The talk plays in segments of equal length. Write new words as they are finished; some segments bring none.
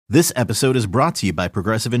This episode is brought to you by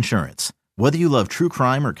Progressive Insurance. Whether you love true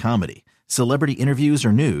crime or comedy, celebrity interviews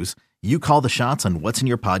or news, you call the shots on what's in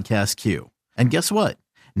your podcast queue. And guess what?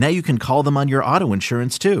 Now you can call them on your auto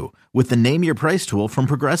insurance too with the Name Your Price tool from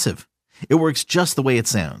Progressive. It works just the way it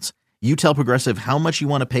sounds. You tell Progressive how much you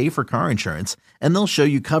want to pay for car insurance, and they'll show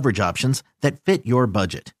you coverage options that fit your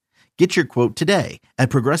budget. Get your quote today at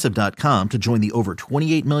Progressive.com to join the over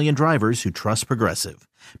 28 million drivers who trust Progressive.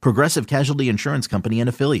 Progressive Casualty Insurance Company and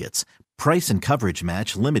Affiliates. Price and coverage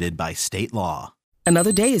match limited by state law.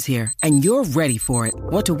 Another day is here, and you're ready for it.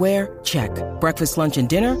 What to wear? Check. Breakfast, lunch, and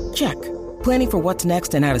dinner? Check. Planning for what's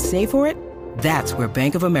next and how to save for it? That's where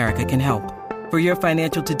Bank of America can help. For your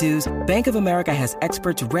financial to-dos, Bank of America has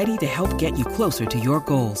experts ready to help get you closer to your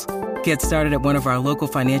goals. Get started at one of our local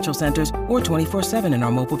financial centers or 24/7 in our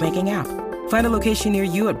mobile banking app. Find a location near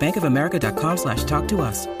you at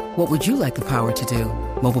bankofamerica.com/talktous. What would you like the power to do?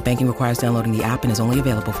 Mobile banking requires downloading the app and is only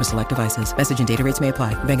available for select devices. Message and data rates may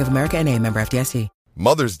apply. Bank of America N.A., member FDIC.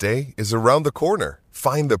 Mother's Day is around the corner.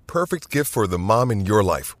 Find the perfect gift for the mom in your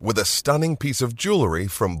life with a stunning piece of jewelry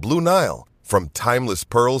from Blue Nile. From timeless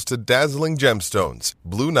pearls to dazzling gemstones,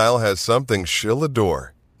 Blue Nile has something she'll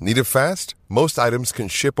adore. Need it fast? Most items can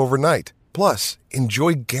ship overnight. Plus,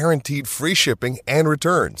 enjoy guaranteed free shipping and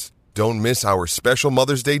returns. Don't miss our special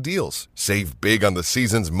Mother's Day deals. Save big on the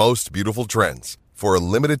season's most beautiful trends. For a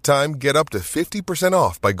limited time, get up to 50%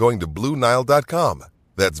 off by going to BlueNile.com.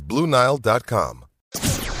 That's BlueNile.com.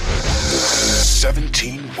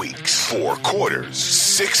 17 weeks, 4 quarters,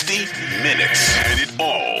 60 minutes, and it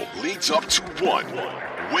all leads up to one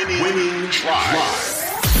winning drive.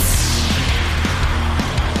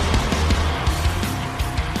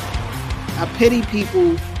 I pity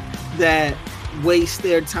people that waste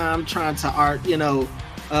their time trying to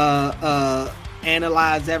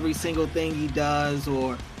analyze every single thing he does,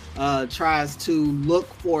 or tries to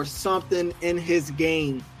look for something in his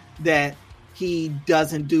game that he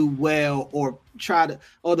doesn't do well, or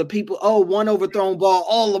the people, one overthrown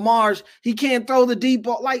ball, Lamar's, he can't throw the deep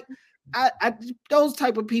ball. Like, those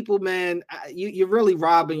type of people, man, you're really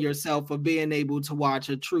robbing yourself of being able to watch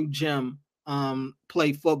a true gem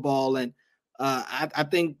play football. And I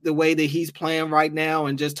think the way that he's playing right now,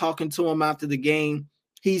 and just talking to him after the game,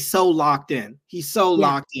 he's so locked in.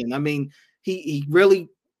 Locked in. I mean, he really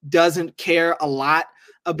doesn't care a lot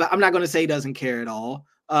about, I'm not going to say he doesn't care at all,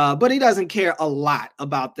 but he doesn't care a lot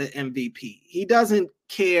about the MVP. He doesn't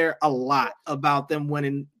care a lot about them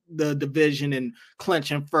winning the division and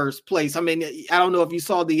clinching first place. I mean, I don't know if you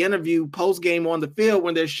saw the interview post game on the field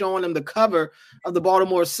when they're showing him the cover of the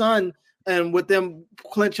Baltimore Sun and with them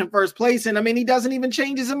clinching first place. And I mean, he doesn't even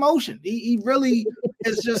change his emotion. He really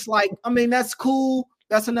is just like, I mean, that's cool.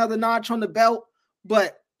 That's another notch on the belt,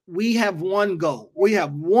 but we have one goal.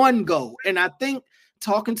 And I think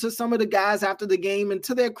talking to some of the guys after the game, and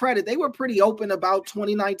to their credit, they were pretty open about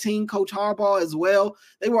 2019 Coach Harbaugh as well.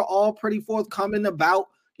 They were all pretty forthcoming about,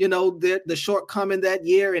 the shortcoming that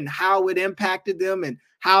year and how it impacted them and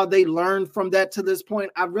how they learned from that to this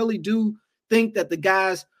point. I really do think that the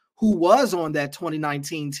guys who was on that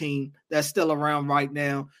 2019 team that's still around right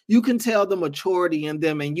now, you can tell the maturity in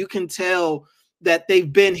them, and you can tell that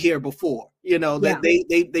they've been here before, that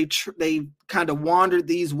they kind of wandered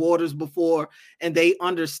these waters before, and they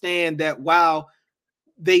understand that while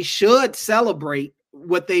they should celebrate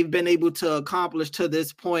what they've been able to accomplish to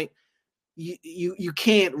this point, you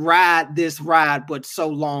can't ride this ride but so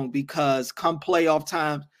long, because come playoff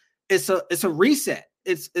time, it's a reset.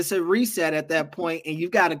 It's a reset at that point, and you've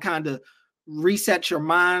got to kind of reset your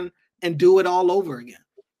mind and do it all over again.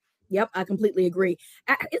 Yep, I completely agree.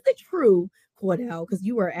 Is it true, Cordell, because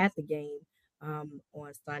you were at the game on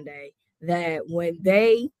Sunday, that when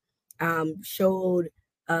they showed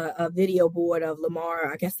a video board of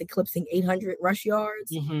Lamar, I guess eclipsing 800 rush yards,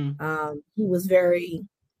 he was very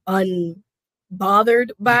unbothered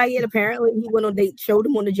by it? Apparently, they showed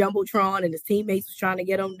him on the Jumbotron, and his teammates was trying to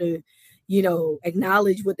get him to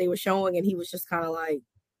acknowledge what they were showing, and he was just kind of like,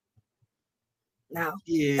 no.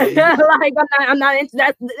 Yeah. Like, I'm not into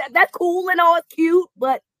that. That's cool and all, it's cute,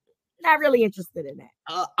 but not really interested in that.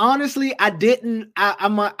 Honestly, I didn't.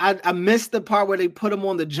 I missed the part where they put him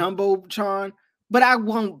on the Jumbotron, but I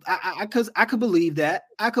won't. I could believe that.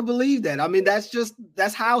 I mean,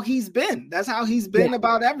 that's how he's been. That's how he's been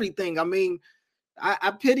about everything. I mean,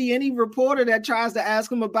 I pity any reporter that tries to ask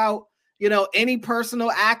him about, any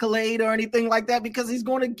personal accolade or anything like that, because he's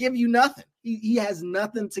going to give you nothing. He has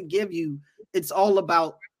nothing to give you. It's all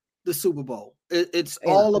about the Super Bowl. It's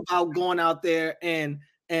all about going out there and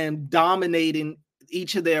dominating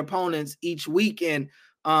each of their opponents each week. And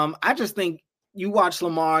I just think you watch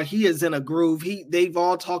Lamar, he is in a groove. They've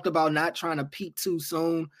all talked about not trying to peak too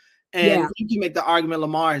soon. And you can make the argument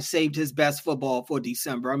Lamar has saved his best football for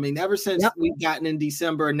December. I mean, ever since we've gotten in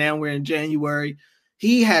December and now we're in January,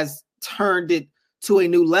 he has turned it to a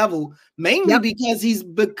new level, mainly because he's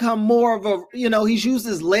become more of a, he's used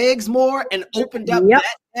his legs more and opened up that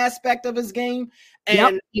aspect of his game.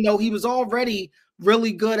 And, he was already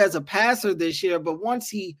really good as a passer this year, but once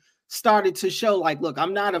he started to show like, look,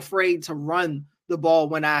 I'm not afraid to run the ball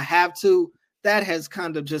when I have to, that has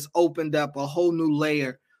kind of just opened up a whole new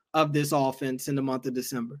layer of this offense in the month of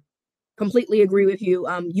December. Completely agree with you.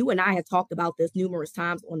 You and I have talked about this numerous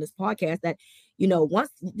times on this podcast that, once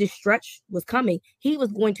this stretch was coming, he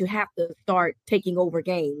was going to have to start taking over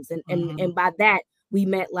games. And by that, we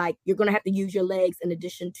meant like, you're going to have to use your legs in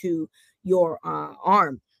addition to your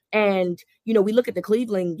arm. And, we look at the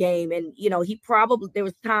Cleveland game and, there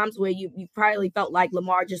was times where you probably felt like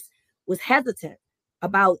Lamar just was hesitant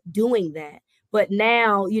about doing that. But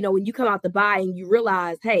now, when you come out the bye and you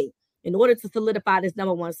realize, hey, in order to solidify this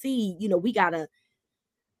number 1 seed, we got to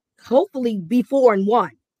hopefully be 4-1.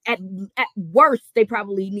 At worst, they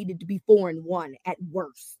probably needed to be 4-1 at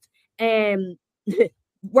worst. And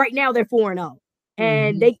right now they're 4-0.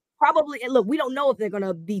 And they probably, and look, we don't know if they're going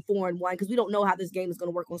to be 4-1 because we don't know how this game is going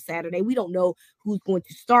to work on Saturday. We don't know who's going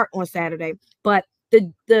to start on Saturday, but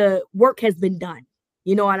the work has been done.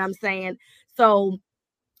 You know what I'm saying? So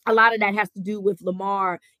a lot of that has to do with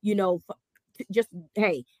Lamar, just,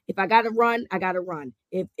 hey, if I got to run, I got to run.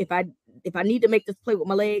 If I need to make this play with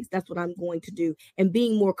my legs, that's what I'm going to do. And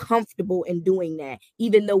being more comfortable in doing that,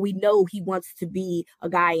 even though we know he wants to be a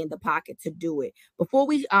guy in the pocket to do it. Before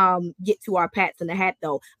we get to our pats in the hat,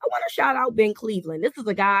 though, I want to shout out Ben Cleveland. This is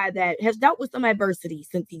a guy that has dealt with some adversity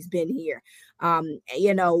since he's been here.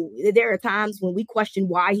 There are times when we question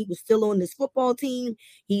why he was still on this football team.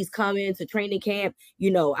 He's come into training camp,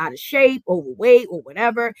 out of shape, overweight, or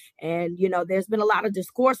whatever. And, there's been a lot of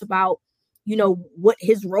discourse about, what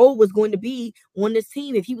his role was going to be on this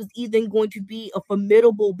team, if he was even going to be a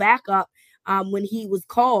formidable backup when he was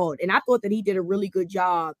called. And I thought that he did a really good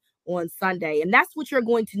job on Sunday. And that's what you're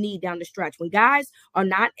going to need down the stretch. When guys are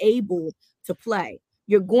not able to play,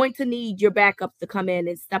 you're going to need your backups to come in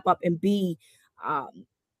and step up and be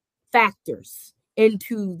factors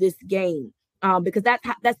into this game, because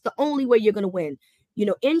that's the only way you're going to win.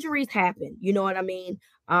 Injuries happen, you know what I mean?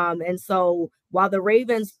 And so while the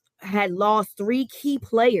Ravens had lost 3 key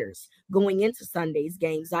players going into Sunday's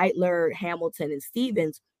game, Zeitler, Hamilton, and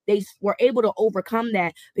Stevens, they were able to overcome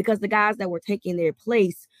that because the guys that were taking their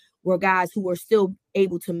place were guys who were still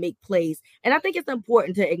able to make plays. And I think it's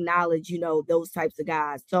important to acknowledge, those types of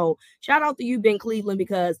guys. So shout out to you, Ben Cleveland,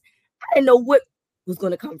 because I didn't know what was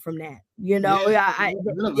going to come from that.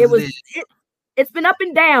 It's been up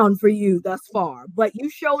and down for you thus far, but you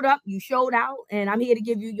showed up, you showed out, and I'm here to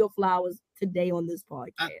give you your flowers today on this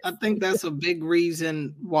podcast. I think that's a big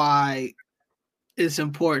reason why it's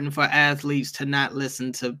important for athletes to not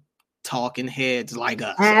listen to talking heads like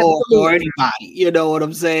us or anybody. You know what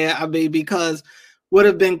I'm saying? I mean, because what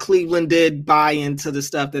if Ben Cleveland did buy into the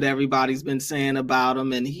stuff that everybody's been saying about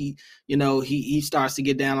him, and he starts to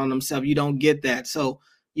get down on himself. You don't get that. So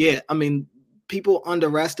yeah, I mean, people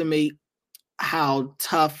underestimate how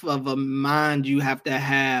tough of a mind you have to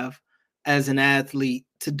have as an athlete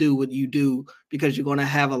to do what you do, because you're going to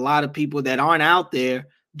have a lot of people that aren't out there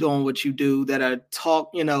doing what you do that are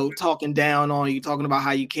talking down on you, talking about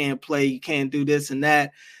how you can't play, you can't do this and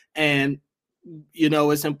that. And,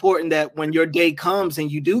 it's important that when your day comes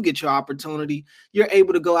and you do get your opportunity, you're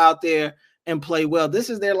able to go out there and play well.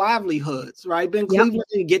 This is their livelihoods, right? Ben Cleveland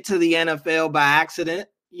didn't get to the NFL by accident.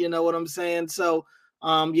 You know what I'm saying? So,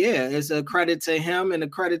 it's a credit to him and a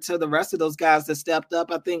credit to the rest of those guys that stepped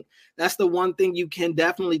up. I think that's the one thing you can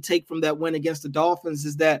definitely take from that win against the Dolphins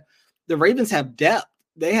is that the Ravens have depth.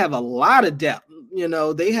 They have a lot of depth.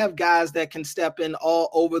 They have guys that can step in all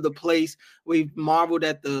over the place. We've marveled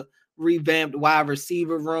at the revamped wide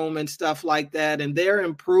receiver room and stuff like that, and they're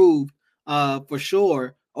improved for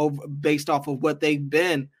sure based off of what they've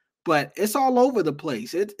been. But it's all over the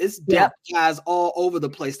place. It's depth guys all over the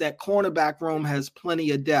place. That cornerback room has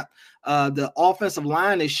plenty of depth. The offensive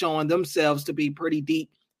line is showing themselves to be pretty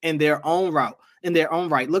deep in their own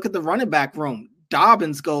right. Look at the running back room.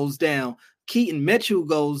 Dobbins goes down. Keaton Mitchell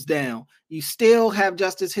goes down. You still have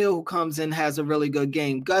Justice Hill who comes in, has a really good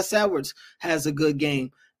game. Gus Edwards has a good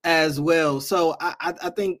game as well. So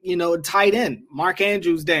I think, tight end, Mark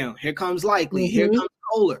Andrews down. Here comes Likely. Here comes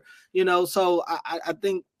Kohler. So I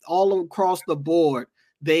think all across the board,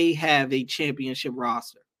 they have a championship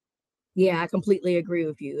roster. Yeah, I completely agree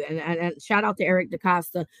with you. And shout out to Eric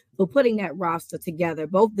DaCosta for putting that roster together.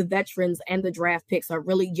 Both the veterans and the draft picks are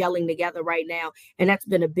really gelling together right now. And that's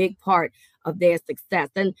been a big part of their success.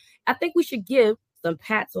 And I think we should give some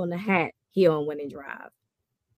pats on the hat here on Winning Drive.